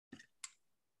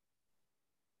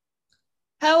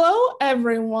Hello,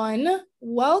 everyone.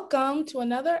 Welcome to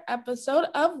another episode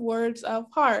of Words of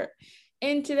Heart.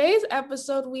 In today's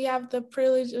episode, we have the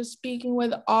privilege of speaking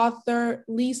with author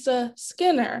Lisa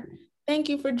Skinner. Thank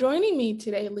you for joining me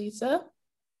today, Lisa.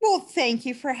 Well, thank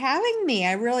you for having me.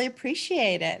 I really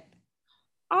appreciate it.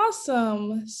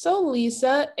 Awesome. So,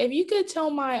 Lisa, if you could tell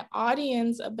my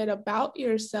audience a bit about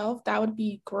yourself, that would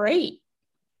be great.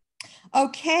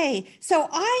 Okay, so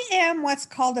I am what's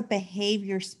called a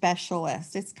behavior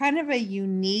specialist. It's kind of a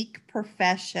unique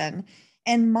profession,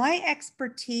 and my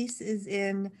expertise is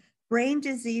in brain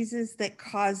diseases that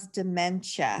cause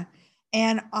dementia.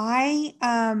 And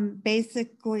I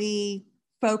basically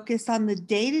focus on the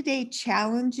day-to-day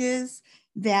challenges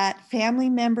that family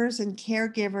members and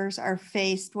caregivers are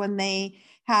faced when they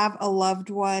have a loved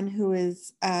one who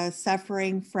is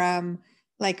suffering from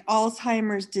like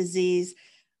Alzheimer's disease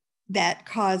that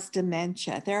cause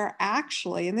dementia. There are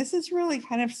actually, and this is really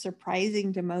kind of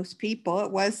surprising to most people,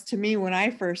 it was to me when I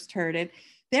first heard it,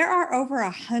 there are over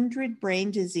 100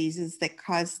 brain diseases that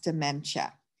cause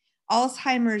dementia.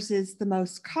 Alzheimer's is the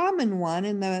most common one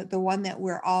and the one that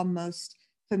we're all most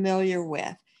familiar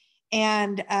with.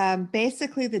 And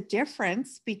basically the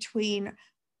difference between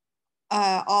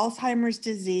Alzheimer's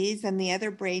disease and the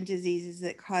other brain diseases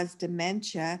that cause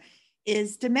dementia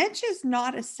is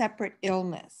not a separate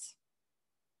illness.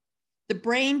 The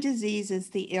brain disease is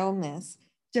the illness.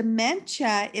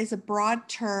 Dementia is a broad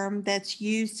term that's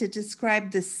used to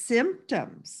describe the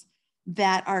symptoms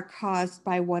that are caused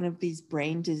by one of these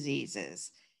brain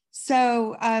diseases.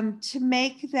 So to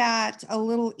make that a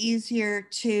little easier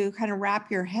to kind of wrap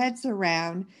your heads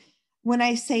around, when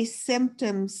I say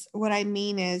symptoms, what I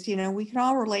mean is, we can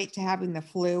all relate to having the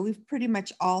flu. We've pretty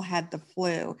much all had the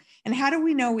flu. And how do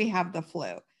we know we have the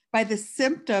flu? By the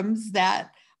symptoms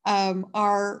that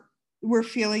we're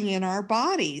feeling in our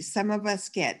bodies. Some of us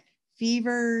get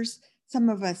fevers, some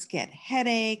of us get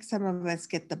headaches, some of us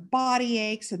get the body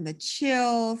aches and the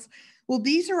chills. Well,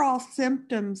 these are all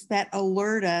symptoms that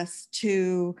alert us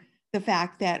to the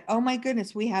fact that, oh my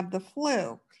goodness, we have the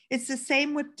flu. It's the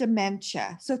same with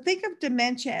dementia. So think of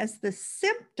dementia as the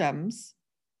symptoms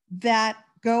that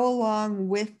go along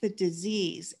with the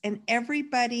disease, and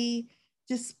everybody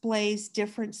displays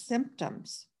different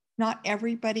symptoms. Not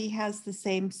everybody has the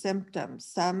same symptoms.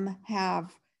 Some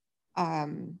have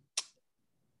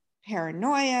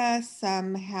paranoia,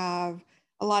 some have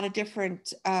a lot of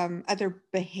different other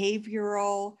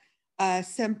behavioral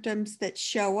symptoms that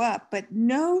show up, but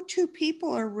no two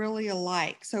people are really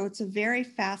alike. So it's a very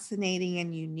fascinating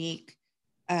and unique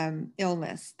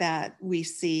illness that we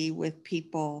see with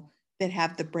people that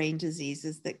have the brain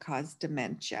diseases that cause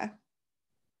dementia.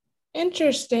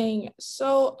 Interesting.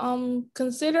 So,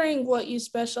 considering what you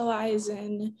specialize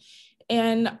in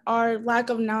and our lack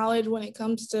of knowledge when it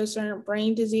comes to certain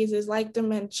brain diseases like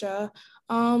dementia,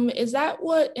 is that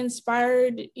what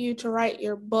inspired you to write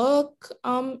your book,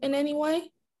 in any way?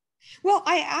 Well,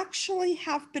 I actually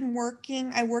have been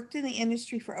I worked in the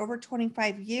industry for over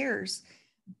 25 years,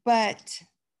 but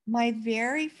my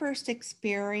very first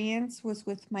experience was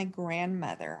with my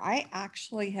grandmother. I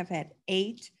actually have had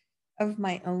 8 of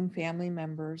my own family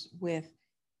members with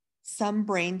some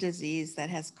brain disease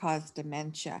that has caused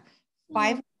dementia.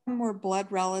 5 of them were blood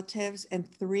relatives and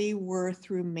 3 were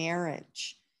through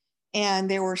marriage. And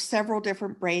there were several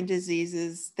different brain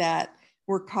diseases that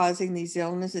were causing these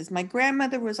illnesses. My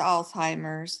grandmother was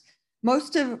Alzheimer's.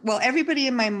 Everybody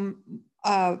in my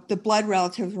the blood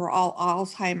relatives were all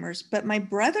Alzheimer's, but my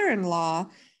brother-in-law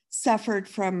suffered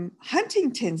from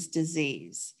Huntington's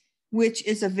disease, which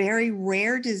is a very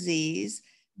rare disease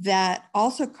that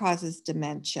also causes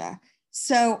dementia.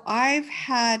 So I've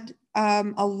had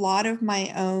a lot of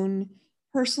my own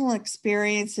personal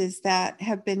experiences that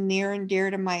have been near and dear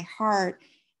to my heart.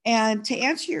 And to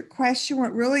answer your question,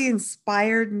 what really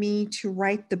inspired me to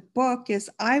write the book is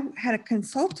I had a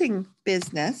consulting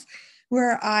business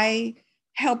where I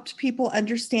helped people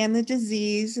understand the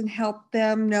disease and help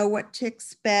them know what to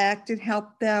expect and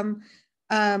help them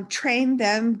train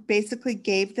them, basically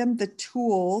gave them the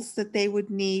tools that they would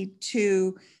need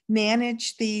to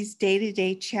manage these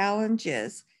day-to-day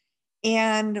challenges.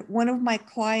 And one of my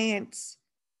clients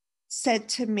said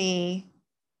to me,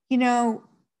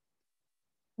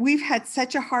 we've had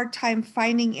such a hard time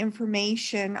finding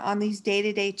information on these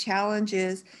day-to-day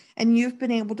challenges, and you've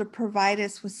been able to provide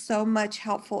us with so much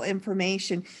helpful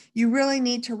information. You really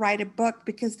need to write a book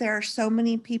because there are so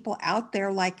many people out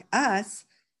there like us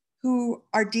who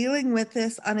are dealing with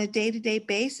this on a day-to-day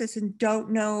basis and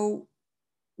don't know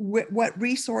what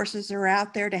resources are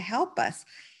out there to help us.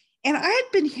 And I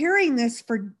had been hearing this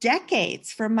for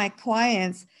decades from my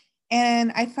clients.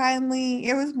 And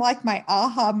it was like my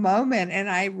aha moment. And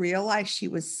I realized she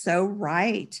was so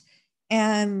right.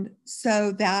 And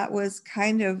so that was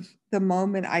kind of the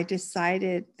moment I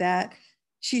decided that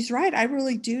she's right. I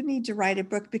really do need to write a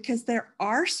book because there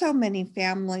are so many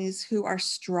families who are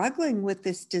struggling with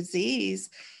this disease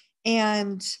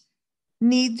and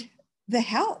need the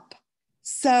help.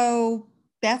 So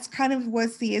that's kind of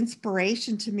was the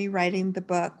inspiration to me writing the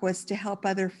book, was to help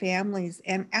other families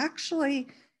and actually,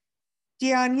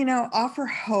 Dion, offer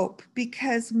hope,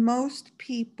 because most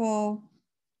people,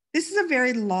 this is a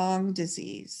very long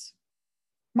disease.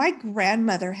 My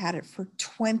grandmother had it for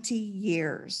 20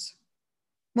 years.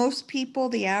 Most people,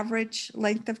 the average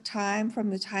length of time from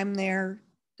the time they're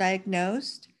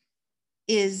diagnosed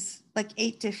is like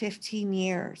 8 to 15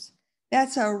 years.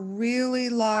 That's a really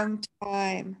long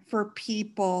time for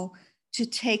people to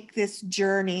take this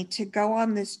journey, to go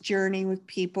on this journey with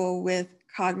people with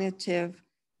cognitive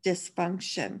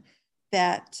dysfunction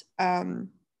that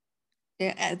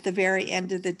at the very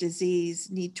end of the disease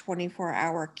need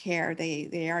 24-hour care.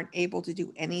 They aren't able to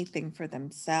do anything for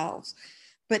themselves.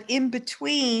 But in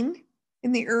between,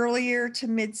 in the earlier to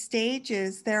mid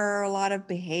stages, there are a lot of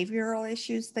behavioral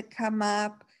issues that come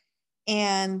up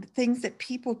and things that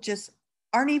people just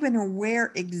aren't even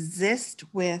aware exist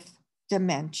with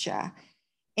dementia.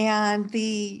 And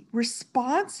the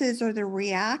responses or the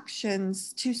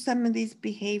reactions to some of these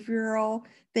behavioral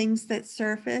things that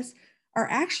surface are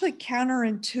actually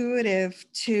counterintuitive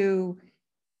to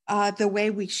the way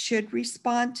we should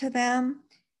respond to them.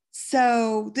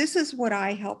 So this is what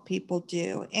I help people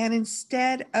do. And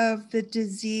instead of the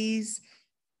disease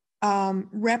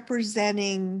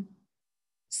representing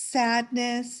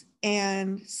sadness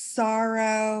and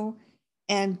sorrow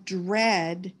and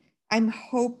dread, I'm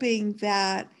hoping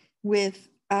that with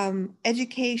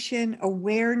education,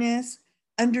 awareness,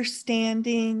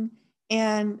 understanding,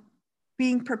 and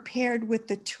being prepared with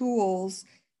the tools,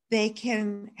 they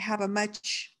can have a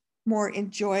much more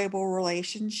enjoyable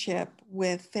relationship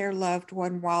with their loved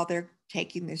one while they're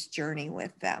taking this journey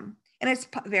with them. And it's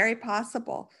very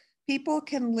possible. People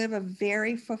can live a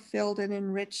very fulfilled and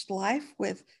enriched life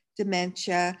with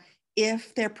dementia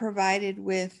if they're provided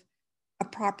with a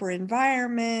proper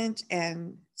environment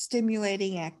and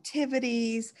stimulating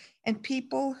activities, and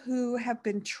people who have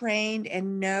been trained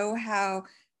and know how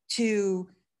to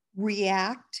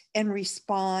react and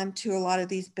respond to a lot of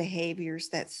these behaviors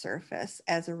that surface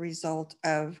as a result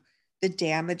of the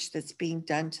damage that's being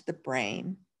done to the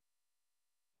brain.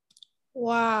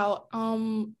 Wow.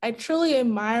 I truly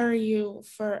admire you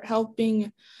for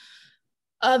helping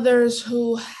others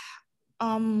who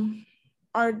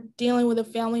are dealing with a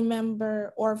family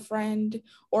member or friend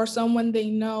or someone they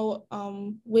know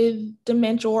with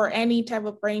dementia or any type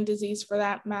of brain disease for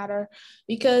that matter,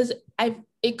 because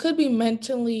it could be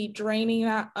mentally draining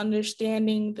not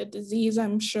understanding the disease,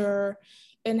 I'm sure,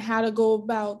 and how to go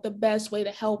about the best way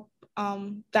to help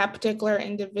that particular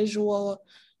individual.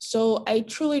 So I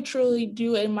truly, truly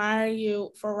do admire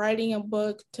you for writing a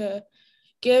book to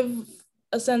give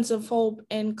a sense of hope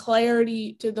and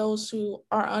clarity to those who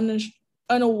are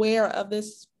unaware of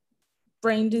this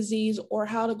brain disease or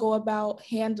how to go about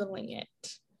handling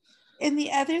it. And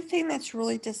the other thing that's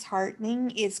really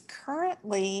disheartening is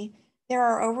currently there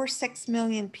are over 6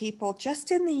 million people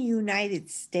just in the United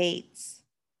States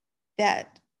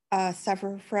that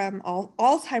suffer from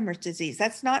Alzheimer's disease.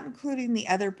 That's not including the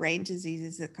other brain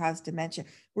diseases that cause dementia.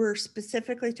 We're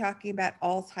specifically talking about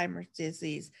Alzheimer's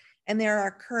disease. And there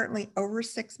are currently over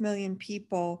 6 million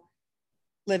people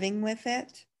living with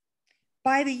it.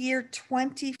 By the year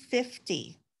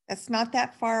 2050, that's not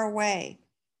that far away,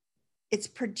 it's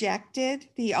projected,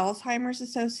 the Alzheimer's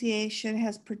Association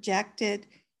has projected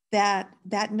that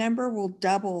that number will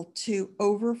double to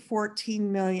over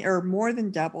 14 million, or more than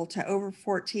double to over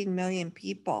 14 million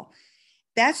people.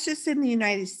 That's just in the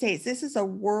United States. This is a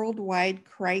worldwide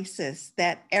crisis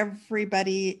that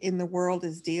everybody in the world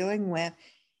is dealing with.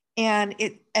 And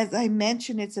as I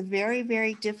mentioned, it's a very,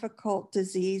 very difficult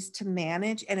disease to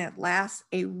manage, and it lasts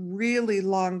a really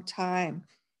long time.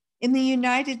 In the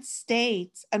United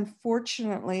States,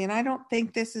 unfortunately, and I don't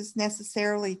think this is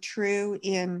necessarily true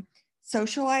in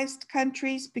socialized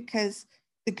countries because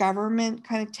the government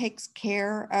kind of takes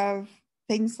care of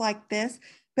things like this,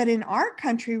 but in our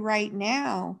country right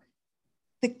now,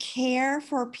 the care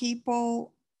for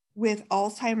people with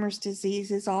Alzheimer's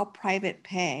disease is all private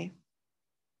pay.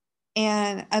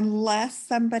 And unless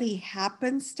somebody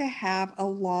happens to have a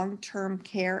long-term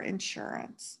care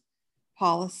insurance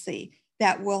policy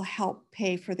that will help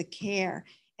pay for the care.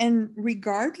 And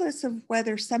regardless of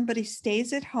whether somebody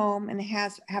stays at home and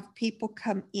have people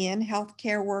come in,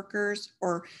 healthcare workers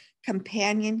or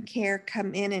companion care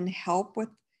come in and help with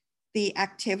the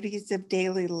activities of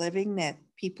daily living that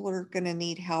people are going to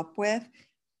need help with,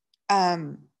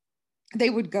 they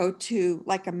would go to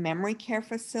like a memory care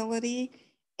facility,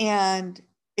 and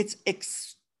it's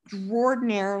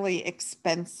extraordinarily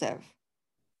expensive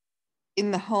in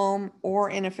the home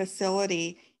or in a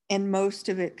facility. And most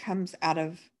of it comes out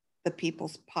of the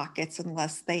people's pockets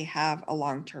unless they have a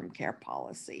long-term care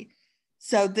policy.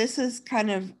 So this is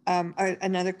kind of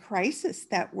another crisis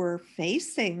that we're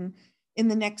facing in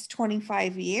the next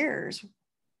 25 years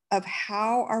of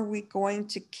how are we going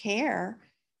to care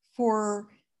for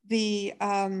the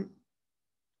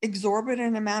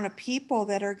exorbitant amount of people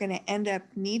that are going to end up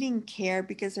needing care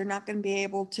because they're not going to be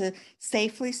able to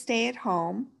safely stay at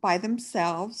home by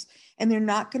themselves, and they're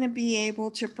not going to be able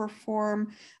to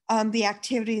perform the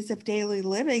activities of daily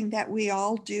living that we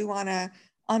all do on a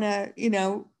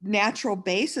natural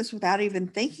basis without even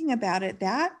thinking about it.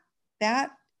 That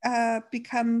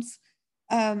becomes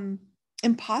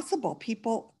impossible.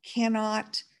 People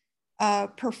cannot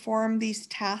perform these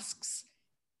tasks,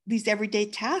 these everyday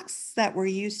tasks that we're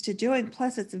used to doing.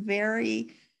 Plus, it's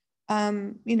very,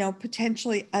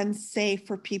 potentially unsafe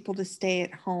for people to stay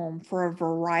at home for a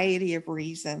variety of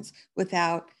reasons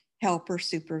without help or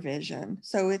supervision.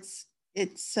 So it's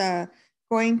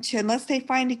going to, unless they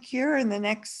find a cure in the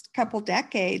next couple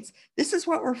decades, this is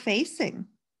what we're facing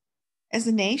as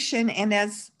a nation and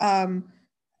as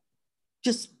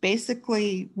just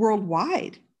basically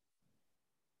worldwide.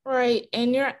 Right.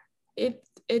 And it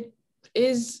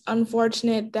is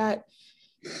unfortunate that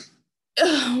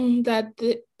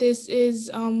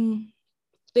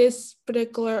this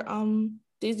particular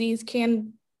disease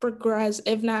can progress,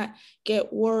 if not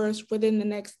get worse, within the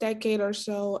next decade or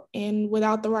so, and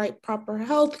without the right proper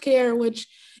health care, which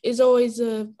is always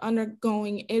a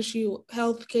undergoing issue,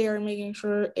 health care and making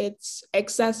sure it's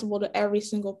accessible to every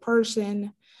single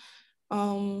person,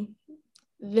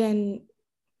 then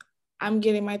I'm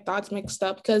getting my thoughts mixed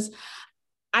up, because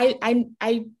I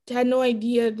had no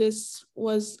idea this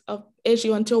was an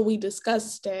issue until we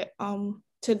discussed it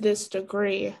to this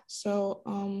degree.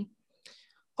 So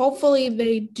hopefully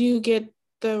they do get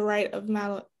the right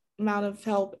amount of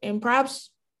help, and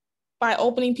perhaps by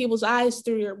opening people's eyes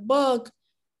through your book,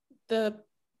 the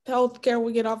healthcare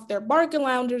will get off their bargain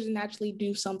loungers and actually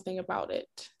do something about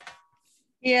it.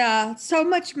 Yeah, so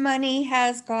much money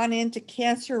has gone into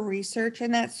cancer research,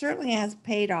 and that certainly has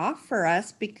paid off for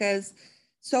us because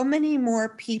so many more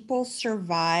people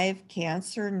survive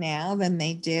cancer now than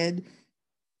they did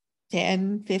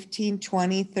 10, 15,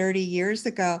 20, 30 years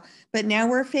ago. But now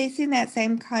we're facing that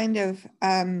same kind of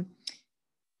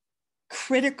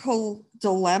critical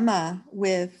dilemma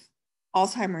with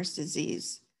Alzheimer's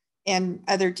disease and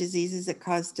other diseases that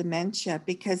cause dementia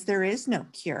because there is no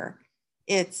cure.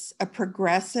 It's a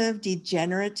progressive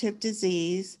degenerative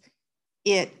disease.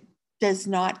 It does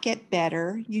not get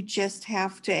better. You just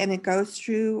have to, and it goes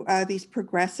through these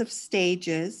progressive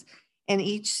stages. And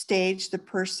each stage, the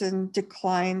person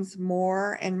declines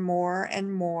more and more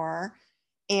and more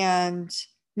and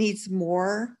needs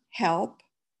more help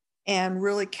and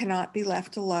really cannot be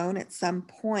left alone at some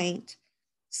point.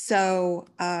 So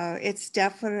it's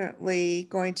definitely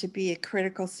going to be a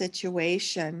critical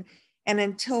situation. And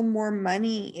until more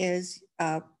money is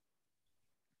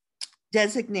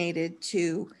designated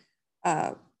to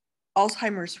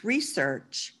Alzheimer's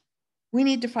research, we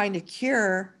need to find a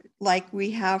cure like we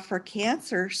have for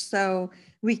cancer so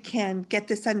we can get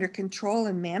this under control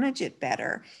and manage it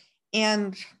better.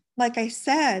 And like I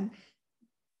said,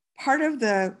 part of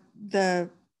the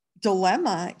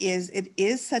dilemma is it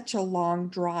is such a long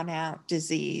drawn out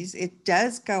disease. It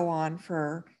does go on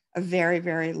for a very,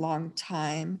 very long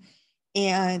time.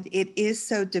 And it is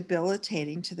so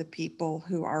debilitating to the people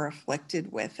who are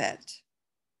afflicted with it.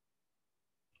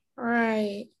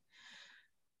 Right.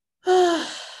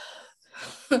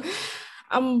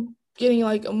 I'm getting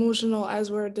like emotional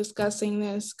as we're discussing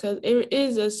this because it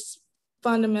is a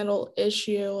fundamental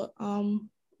issue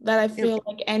that I feel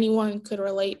like anyone could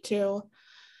relate to.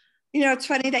 You know, it's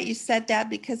funny that you said that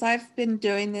because I've been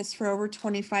doing this for over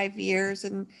 25 years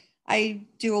and I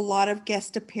do a lot of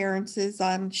guest appearances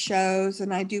on shows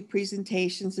and I do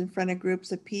presentations in front of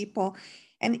groups of people.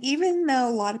 And even though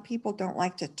a lot of people don't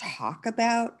like to talk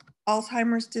about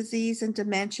Alzheimer's disease and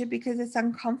dementia because it's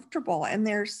uncomfortable and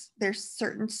there's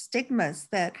certain stigmas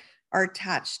that are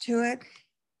attached to it,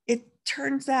 it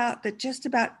turns out that just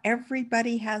about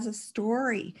everybody has a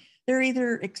story. They're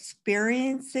either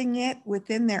experiencing it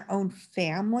within their own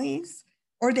families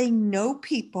or they know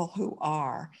people who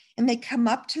are, and they come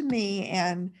up to me.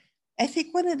 And I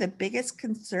think one of the biggest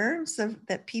concerns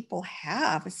that people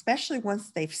have, especially once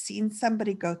they've seen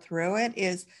somebody go through it,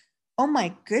 is, oh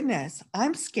my goodness,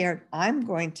 I'm scared I'm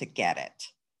going to get it.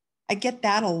 I get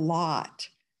that a lot.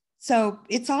 So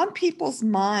it's on people's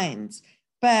minds,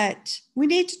 but we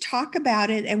need to talk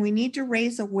about it, and we need to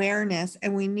raise awareness,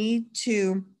 and we need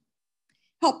to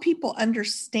help people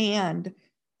understand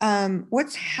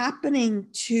what's happening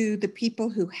to the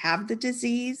people who have the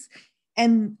disease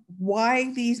and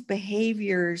why these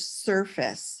behaviors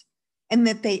surface, and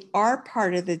that they are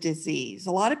part of the disease.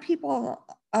 A lot of people,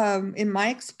 in my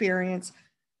experience,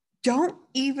 don't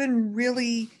even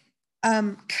really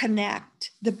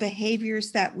connect the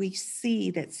behaviors that we see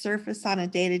that surface on a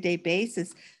day-to-day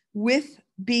basis with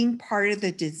being part of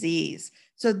the disease.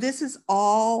 So this is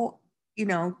all,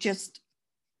 just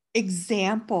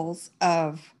examples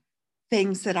of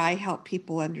things that I help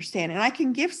people understand. And I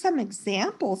can give some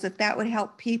examples if that would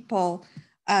help people,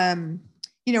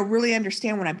 really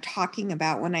understand what I'm talking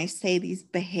about when I say these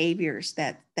behaviors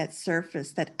that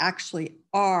surface that actually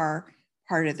are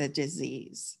part of the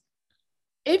disease.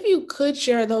 If you could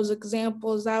share those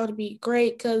examples, that would be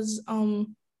great. Because,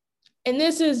 and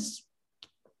this is,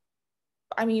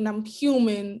 I'm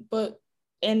human,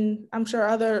 and I'm sure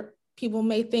other people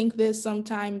may think this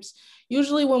sometimes.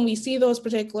 Usually when we see those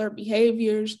particular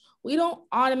behaviors, we don't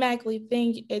automatically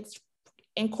think it's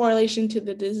in correlation to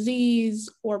the disease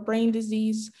or brain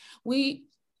disease.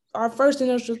 Our first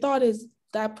initial thought is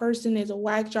that person is a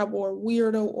whack job or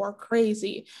weirdo or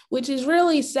crazy, which is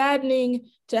really saddening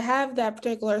to have that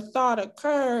particular thought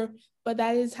occur, but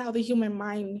that is how the human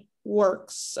mind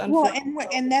works. Well,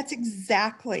 and that's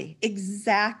exactly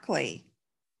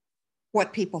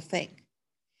what people think.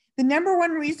 The number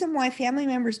one reason why family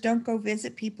members don't go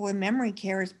visit people in memory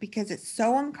care is because it's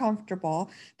so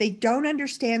uncomfortable. They don't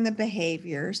understand the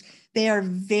behaviors. They are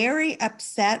very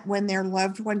upset when their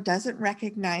loved one doesn't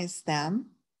recognize them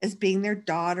as being their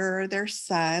daughter or their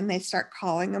son. They start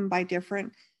calling them by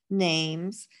different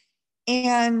names.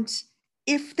 And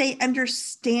if they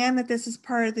understand that this is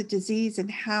part of the disease and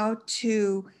how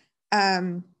to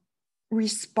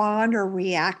respond or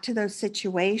react to those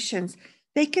situations,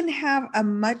 they can have a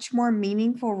much more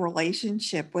meaningful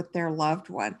relationship with their loved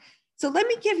one. So let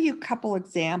me give you a couple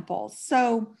examples.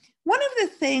 So one of the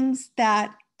things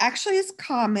that actually is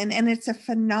common, and it's a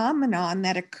phenomenon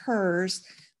that occurs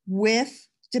with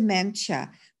dementia,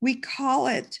 we call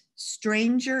it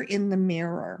stranger in the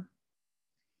mirror.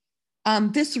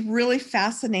 This really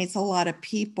fascinates a lot of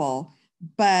people,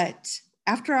 but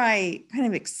after I kind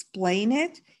of explain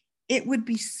it, it would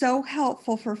be so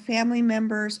helpful for family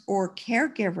members or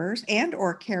caregivers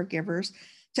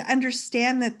to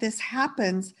understand that this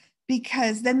happens,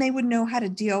 because then they would know how to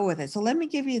deal with it. So let me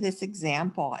give you this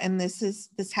example, and this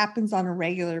happens on a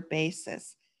regular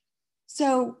basis.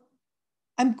 So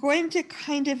I'm going to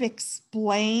kind of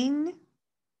explain.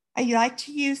 I like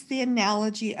to use the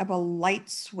analogy of a light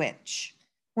switch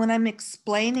when I'm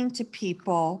explaining to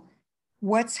people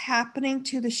what's happening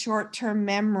to the short-term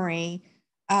memory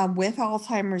with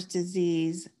Alzheimer's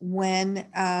disease when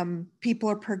people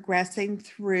are progressing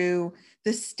through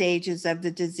the stages of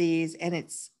the disease and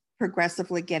it's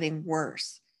progressively getting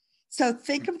worse. So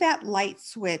think of that light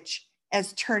switch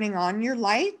as turning on your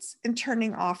lights and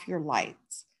turning off your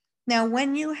lights. Now,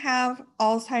 when you have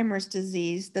Alzheimer's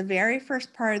disease, the very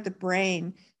first part of the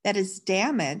brain that is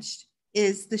damaged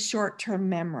is the short-term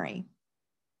memory.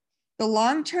 The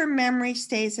long-term memory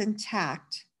stays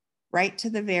intact right to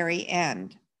the very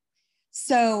end.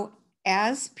 So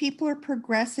as people are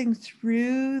progressing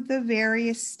through the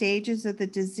various stages of the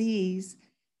disease,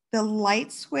 the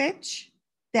light switch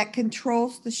that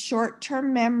controls the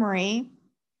short-term memory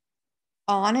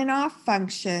on and off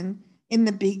function, in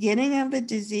the beginning of the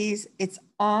disease, it's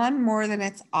on more than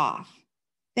it's off.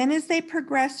 Then as they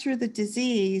progress through the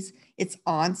disease, it's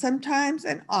on sometimes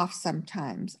and off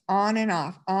sometimes, on and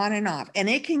off, on and off. And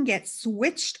it can get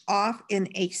switched off in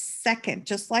a second,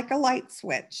 just like a light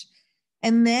switch.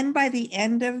 And then by the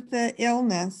end of the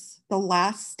illness, the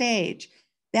last stage,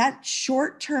 that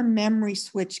short-term memory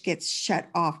switch gets shut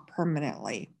off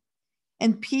permanently.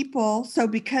 And people, so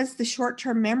because the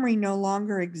short-term memory no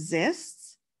longer exists,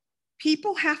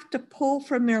 people have to pull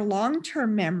from their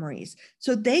long-term memories.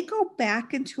 So they go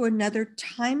back into another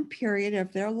time period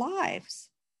of their lives.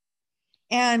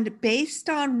 And based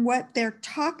on what they're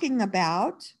talking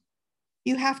about,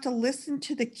 you have to listen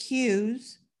to the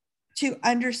cues to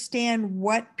understand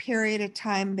what period of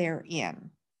time they're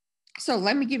in. So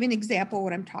let me give you an example of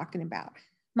what I'm talking about.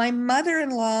 My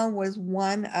mother-in-law was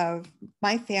one of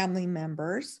my family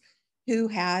members who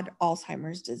had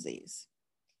Alzheimer's disease.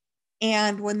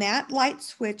 And when that light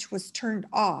switch was turned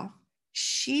off,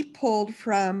 she pulled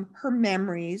from her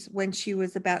memories when she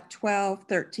was about 12,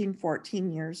 13,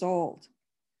 14 years old.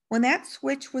 When that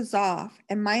switch was off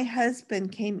and my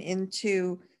husband came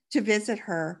to visit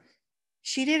her,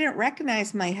 she didn't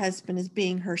recognize my husband as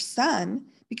being her son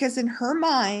because in her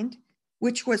mind,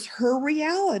 which was her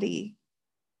reality,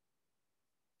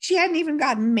 she hadn't even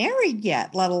gotten married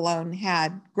yet, let alone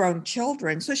had grown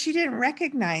children. So she didn't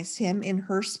recognize him in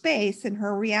her space, in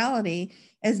her reality,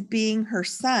 as being her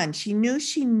son. She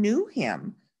knew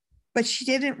him, but she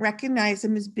didn't recognize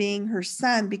him as being her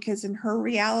son because in her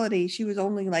reality, she was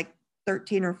only like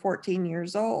 13 or 14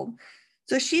 years old.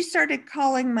 So she started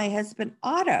calling my husband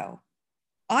Otto.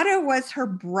 Otto was her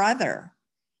brother.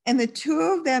 And the two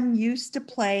of them used to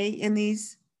play in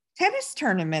these tennis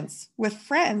tournaments with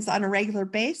friends on a regular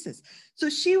basis. So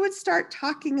she would start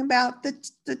talking about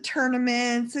the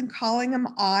tournaments and calling him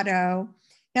Otto.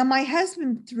 Now, my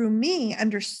husband, through me,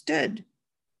 understood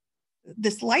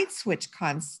this light switch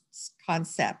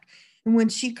concept. And when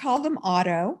she called him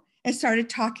Otto and started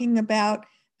talking about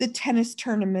the tennis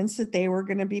tournaments that they were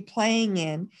going to be playing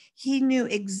in, he knew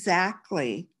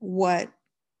exactly what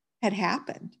had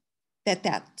happened,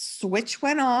 that switch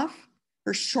went off.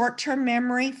 Her short-term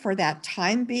memory for that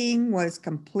time being was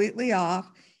completely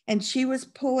off, and she was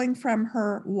pulling from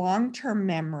her long-term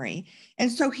memory.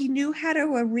 And so he knew how to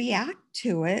react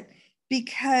to it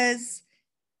because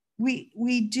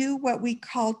we do what we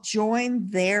call join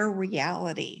their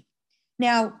reality.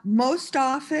 Now, most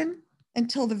often,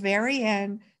 until the very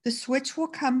end, the switch will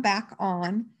come back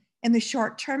on and the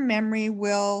short-term memory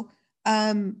will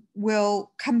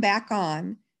come back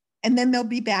on, and then they'll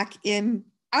be back in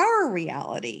our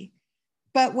reality.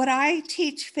 But what I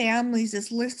teach families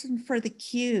is listen for the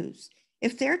cues.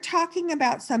 If they're talking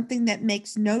about something that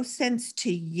makes no sense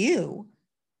to you,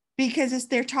 because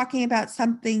they're talking about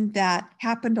something that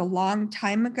happened a long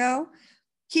time ago,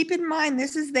 keep in mind,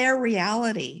 this is their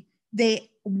reality.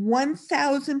 They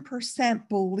 1000%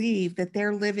 believe that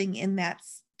they're living in that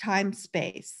time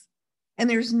space. And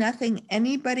there's nothing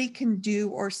anybody can do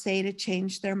or say to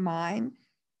change their mind.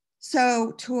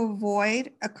 So to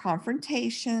avoid a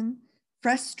confrontation,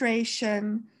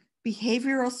 frustration,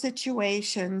 behavioral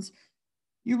situations,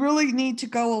 you really need to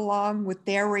go along with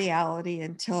their reality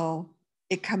until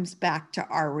it comes back to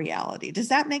our reality. Does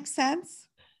that make sense?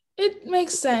 It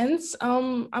makes sense.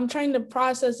 I'm trying to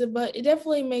process it, but it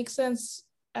definitely makes sense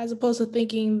as opposed to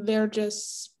thinking they're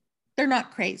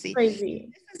not crazy. This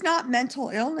is not mental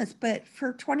illness, but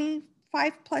for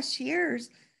 25 plus years,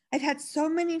 I've had so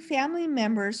many family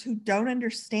members who don't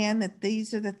understand that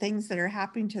these are the things that are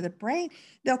happening to the brain.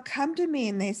 They'll come to me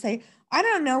and they say, I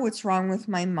don't know what's wrong with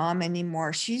my mom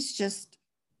anymore. She's just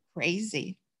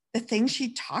crazy. The things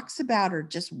she talks about are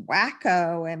just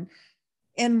wacko.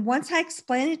 And once I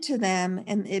explain it to them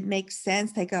and it makes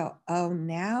sense, they go, oh,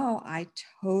 now I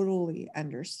totally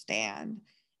understand.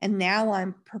 And now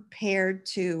I'm prepared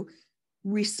to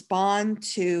respond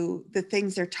to the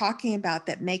things they're talking about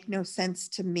that make no sense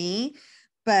to me,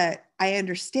 but I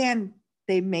understand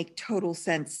they make total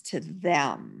sense to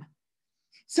them.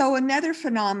 So another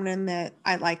phenomenon that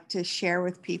I like to share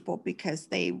with people because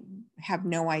they have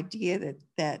no idea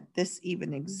that this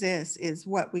even exists is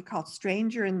what we call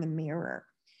stranger in the mirror.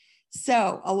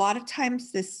 So a lot of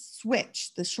times this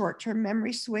switch, the short-term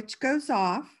memory switch, goes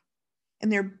off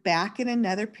and they're back in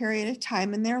another period of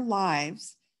time in their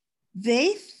lives.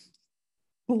 They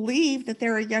believe that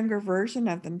they're a younger version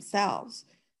of themselves.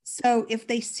 So if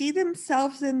they see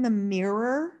themselves in the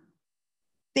mirror,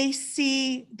 they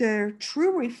see their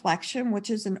true reflection, which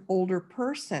is an older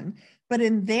person, but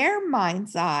in their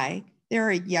mind's eye, they're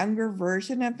a younger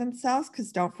version of themselves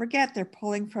because don't forget, they're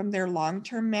pulling from their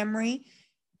long-term memory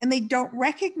and they don't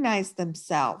recognize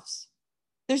themselves.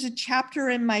 There's a chapter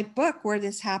in my book where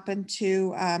this happened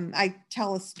to, I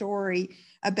tell a story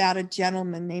about a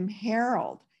gentleman named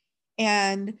Harold.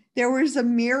 And there was a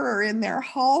mirror in their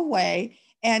hallway.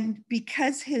 And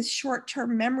because his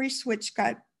short-term memory switch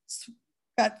got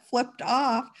flipped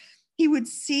off, he would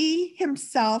see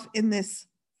himself in this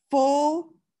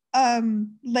full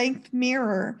length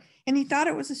mirror. And he thought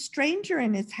it was a stranger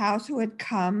in his house who had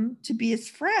come to be his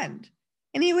friend.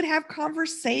 And he would have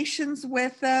conversations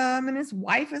with them, and his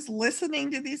wife is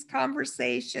listening to these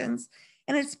conversations.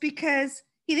 And it's because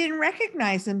he didn't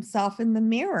recognize himself in the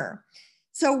mirror.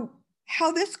 So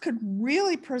how this could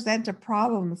really present a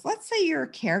problem is, let's say you're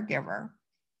a caregiver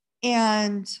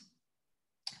and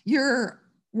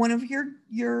one of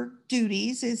your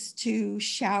duties is to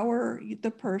shower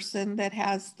the person that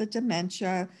has the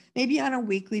dementia, maybe on a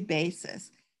weekly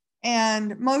basis.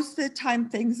 And most of the time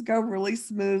things go really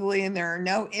smoothly and there are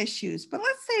no issues. But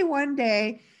let's say one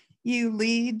day you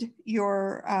lead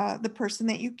your the person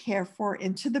that you care for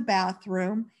into the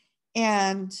bathroom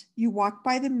and you walk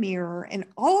by the mirror, and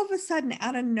all of a sudden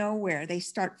out of nowhere they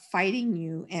start fighting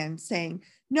you and saying,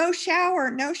 no shower,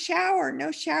 no shower,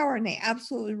 no shower, and they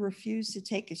absolutely refuse to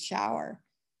take a shower.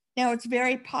 Now it's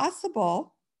very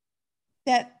possible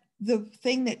that the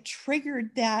thing that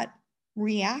triggered that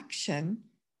reaction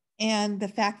and the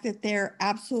fact that they're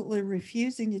absolutely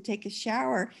refusing to take a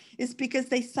shower is because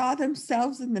they saw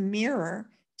themselves in the mirror,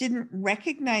 didn't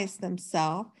recognize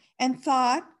themselves, and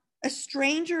thought, a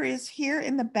stranger is here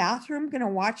in the bathroom going to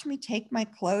watch me take my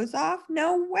clothes off?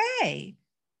 No way.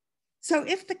 So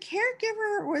if the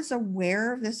caregiver was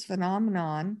aware of this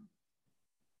phenomenon,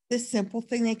 the simple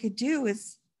thing they could do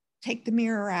is take the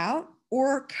mirror out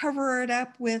or cover it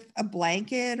up with a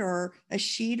blanket or a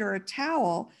sheet or a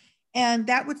towel, and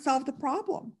that would solve the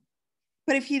problem.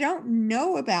 But if you don't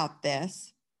know about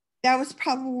this, that was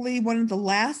probably one of the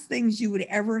last things you would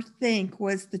ever think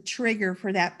was the trigger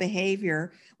for that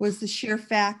behavior, was the sheer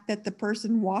fact that the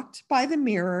person walked by the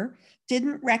mirror,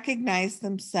 didn't recognize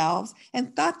themselves,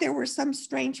 and thought there was some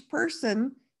strange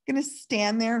person going to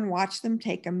stand there and watch them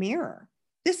take a mirror.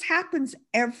 This happens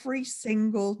every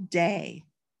single day.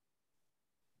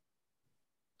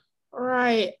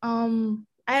 Right.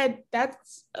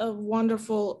 That's a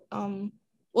wonderful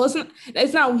well,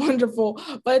 it's not wonderful,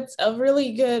 but it's a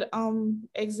really good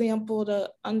example to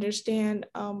understand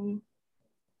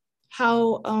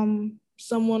how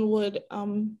someone would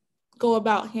go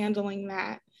about handling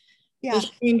that. Yeah. The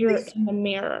stranger in the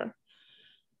mirror.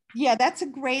 Yeah, that's a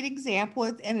great example,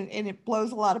 and it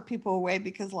blows a lot of people away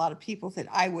because a lot of people said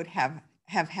I would have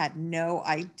had no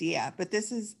idea. But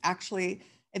this is actually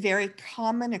a very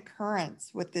common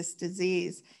occurrence with this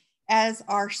disease, as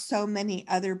are so many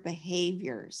other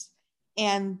behaviors.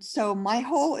 And so my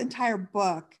whole entire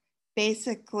book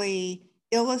basically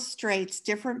illustrates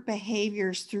different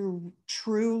behaviors through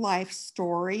true life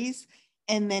stories,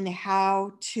 and then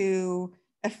how to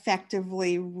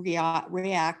effectively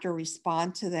react or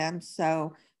respond to them,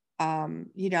 so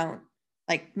you don't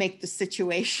like make the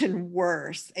situation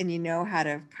worse, and you know how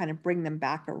to kind of bring them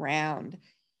back around.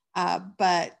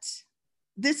 But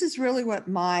this is really what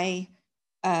my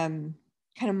kind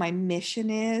of my mission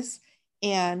is,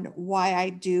 and why I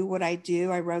do what I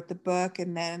do. I wrote the book,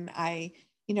 and then I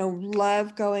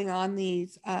love going on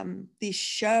these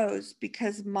shows,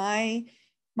 because my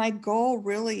goal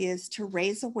really is to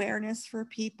raise awareness for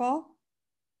people.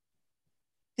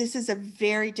 This is a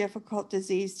very difficult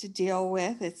disease to deal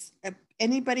with.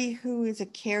 Anybody who is a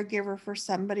caregiver for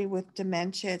somebody with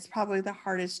dementia, it's probably the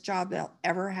hardest job they'll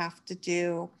ever have to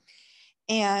do.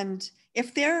 And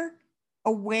if they're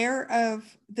aware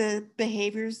of the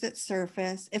behaviors that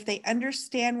surface, if they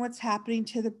understand what's happening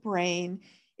to the brain,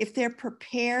 if they're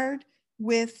prepared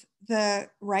with the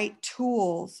right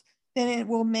tools, then it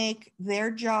will make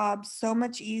their job so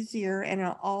much easier, and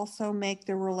it'll also make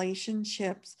the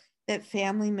relationships that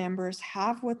family members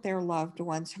have with their loved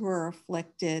ones who are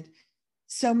afflicted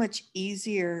so much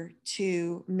easier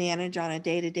to manage on a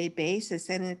day-to-day basis,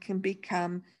 and it can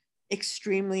become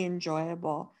extremely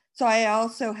enjoyable. So I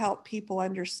also help people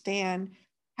understand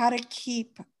how to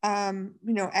keep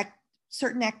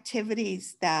certain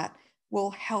activities that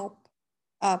will help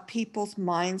people's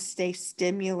minds stay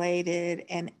stimulated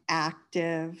and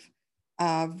active,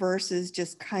 versus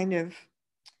just kind of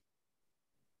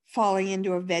falling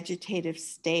into a vegetative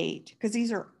state, because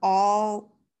these are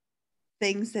all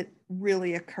things that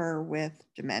really occur with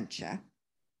dementia.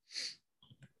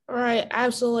 Right,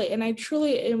 absolutely. And I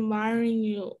truly admiring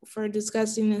you for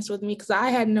discussing this with me, because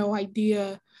I had no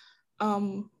idea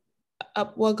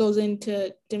what goes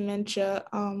into dementia.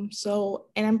 And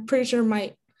I'm pretty sure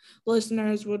my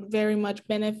listeners would very much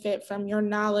benefit from your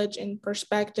knowledge and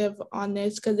perspective on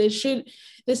this, because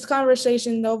this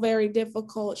conversation, though very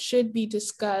difficult, should be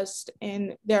discussed,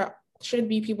 and there should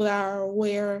be people that are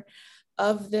aware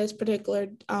of this particular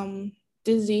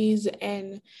disease.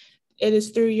 And it is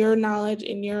through your knowledge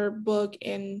in your book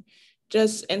and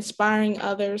just inspiring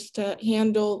others to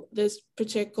handle this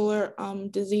particular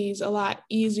disease a lot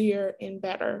easier and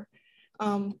better.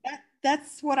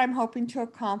 That's what I'm hoping to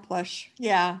accomplish.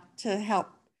 Yeah, to help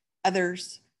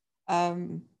others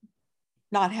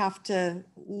not have to,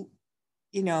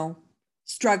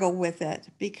 struggle with it,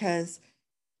 because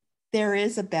there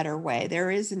is a better way. There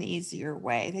is an easier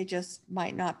way. They just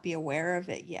might not be aware of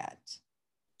it yet.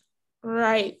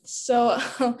 Right. So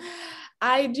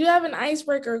I do have an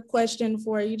icebreaker question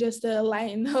for you, just to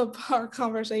lighten up our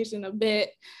conversation a bit.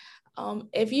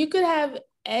 If you could have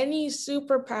any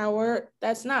superpower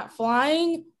that's not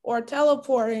flying or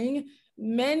teleporting,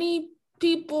 many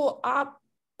people opt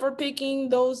for picking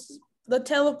the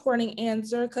teleporting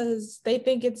answer because they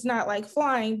think it's not like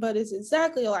flying, but it's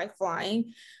exactly like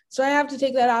flying. So I have to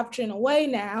take that option away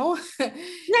now.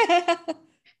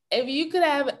 If you could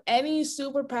have any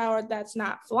superpower that's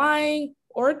not flying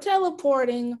or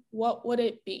teleporting, what would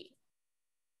it be?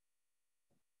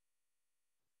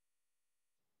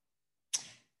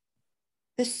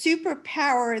 The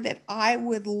superpower that I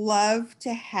would love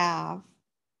to have,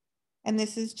 and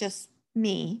this is just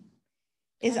me,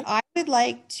 is I would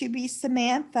like to be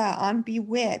Samantha on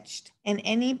Bewitched, and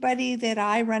anybody that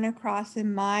I run across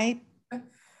in my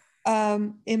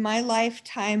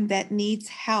lifetime that needs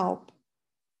help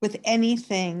with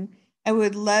anything, I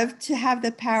would love to have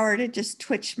the power to just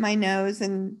twitch my nose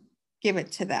and give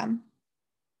it to them.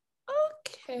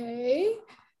 Okay,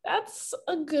 that's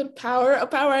a good power, a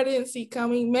power I didn't see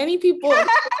coming. Many people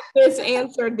this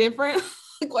answer different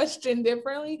question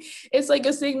differently. It's like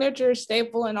a signature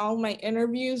staple in all my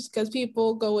interviews because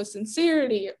people go with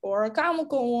sincerity or a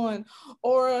comical one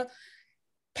or a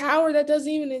power that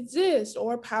doesn't even exist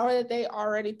or power that they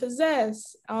already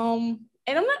possess. And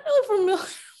I'm not really familiar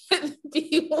with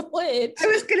Bewitched. I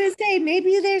was going to say,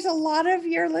 maybe there's a lot of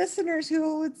your listeners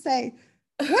who would say,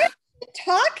 what are you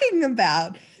talking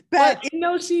about? But you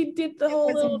know, she did the whole.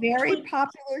 It was a very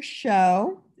popular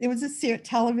show. It was a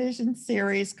television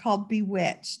series called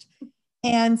Bewitched.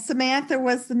 And Samantha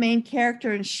was the main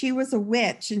character, and she was a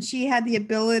witch, and she had the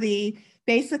ability,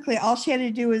 basically all she had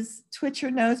to do was twitch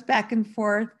her nose back and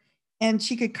forth, and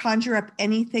she could conjure up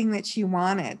anything that she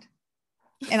wanted.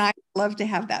 And I'd love to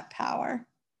have that power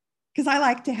because I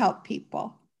like to help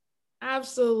people.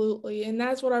 Absolutely. And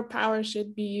that's what our power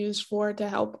should be used for, to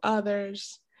help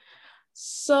others.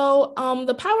 So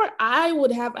the power I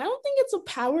would have, I don't think it's a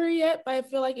power yet, but I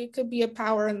feel like it could be a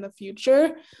power in the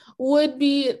future, would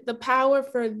be the power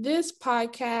for this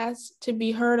podcast to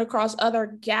be heard across other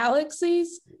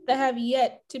galaxies that have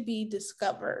yet to be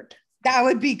discovered. That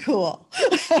would be cool.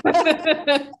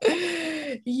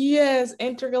 Yes,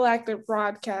 intergalactic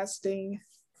broadcasting.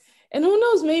 And who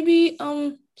knows, maybe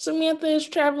Samantha is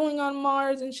traveling on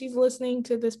Mars and she's listening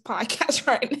to this podcast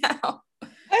right now.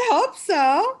 I hope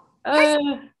so.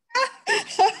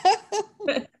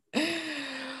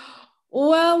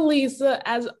 Well, Lisa,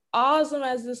 as awesome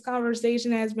as this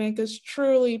conversation has been, because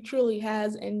truly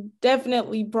has, and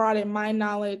definitely broadened my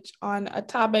knowledge on a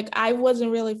topic I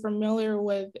wasn't really familiar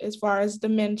with, as far as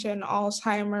dementia and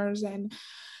Alzheimer's, and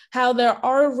how there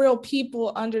are real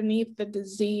people underneath the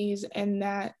disease, and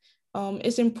that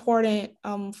it's important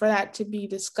for that to be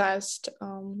discussed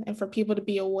and for people to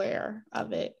be aware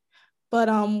of it. But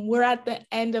we're at the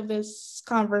end of this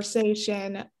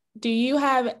conversation. Do you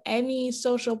have any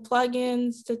social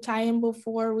plugins to tie in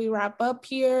before we wrap up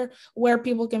here, where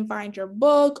people can find your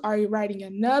book? Are you writing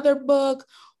another book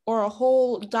or a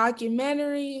whole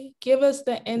documentary? Give us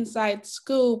the inside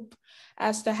scoop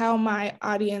as to how my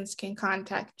audience can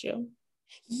contact you.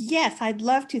 Yes, I'd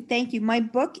love to. Thank you. My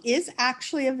book is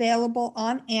actually available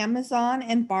on Amazon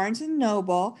and Barnes and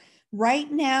Noble.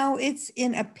 Right now, it's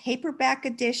in a paperback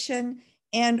edition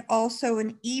and also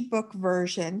an ebook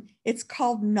version. It's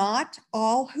called Not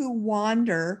All Who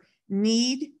Wander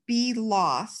Need Be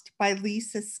Lost by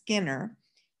Lisa Skinner.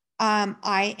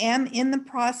 I am in the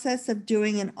process of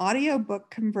doing an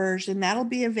audiobook conversion. That'll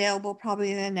be available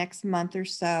probably in the next month or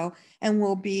so, and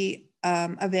will be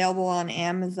available on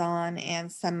Amazon and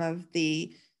some of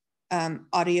the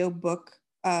audiobook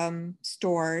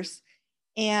stores.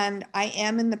 And I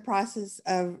am in the process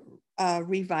of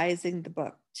revising the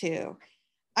book too.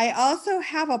 I also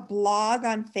have a blog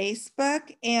on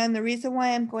Facebook, and the reason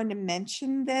why I'm going to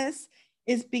mention this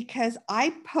is because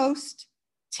I post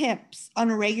tips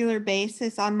on a regular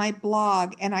basis on my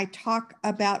blog, and I talk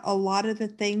about a lot of the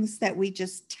things that we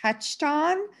just touched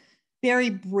on very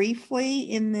briefly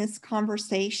in this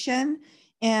conversation.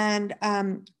 And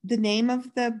the name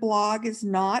of the blog is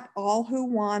Not All Who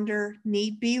Wander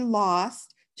Need Be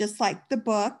Lost, just like the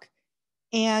book.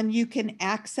 And you can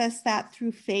access that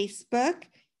through Facebook.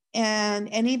 And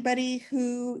anybody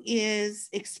who is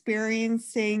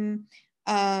experiencing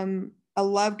a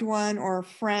loved one or a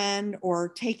friend or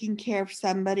taking care of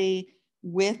somebody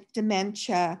with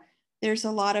dementia, there's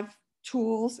a lot of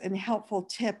tools and helpful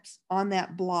tips on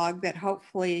that blog that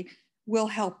hopefully will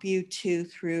help you too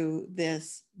through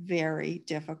this very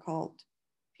difficult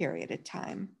period of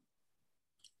time.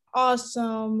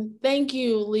 Awesome. Thank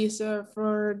you, Lisa,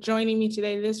 for joining me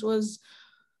today. This was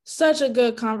such a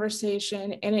good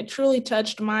conversation, and it truly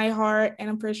touched my heart, and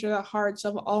I'm pretty sure the hearts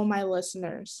of all my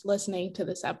listeners listening to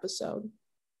this episode.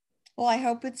 Well, I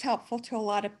hope it's helpful to a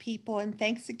lot of people. And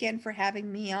thanks again for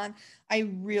having me on.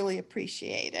 I really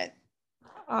appreciate it.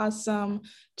 Awesome.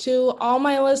 To all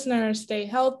my listeners, stay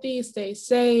healthy, stay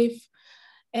safe,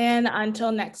 and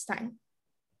until next time.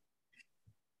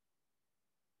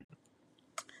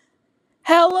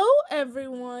 Hello,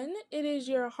 everyone. It is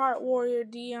your Heart Warrior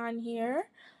Dion here.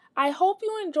 I hope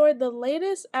you enjoyed the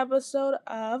latest episode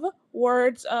of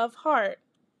Words of Heart.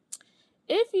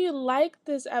 If you liked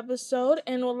this episode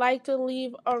and would like to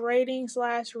leave a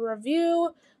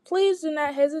rating/review, please do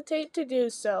not hesitate to do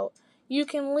so. You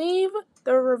can leave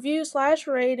the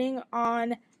review/rating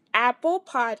on Apple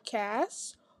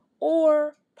Podcasts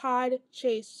or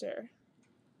Podchaser.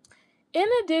 In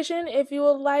addition, if you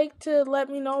would like to let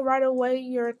me know right away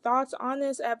your thoughts on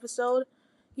this episode,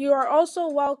 you are also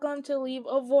welcome to leave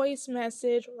a voice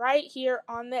message right here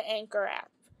on the Anchor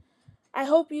app. I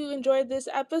hope you enjoyed this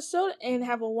episode and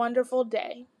have a wonderful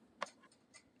day.